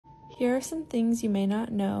Here are some things you may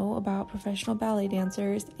not know about professional ballet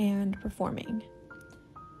dancers and performing.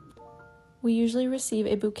 We usually receive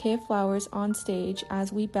a bouquet of flowers on stage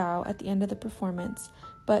as we bow at the end of the performance,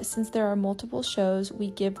 but since there are multiple shows, we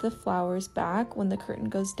give the flowers back when the curtain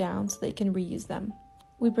goes down so they can reuse them.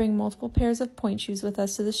 We bring multiple pairs of pointe shoes with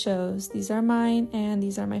us to the shows. These are mine and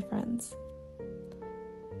these are my friends.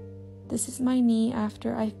 This is my knee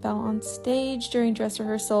after I fell on stage during dress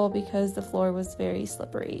rehearsal because the floor was very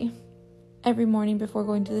slippery. Every morning before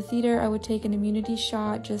going to the theater, I would take an immunity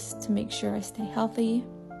shot just to make sure I stay healthy.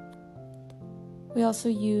 We also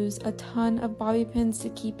use a ton of bobby pins to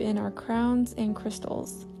keep in our crowns and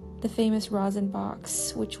crystals. The famous rosin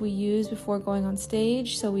box, which we use before going on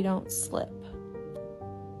stage so we don't slip.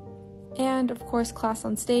 And of course, class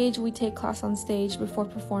on stage. We take class on stage before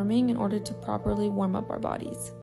performing in order to properly warm up our bodies.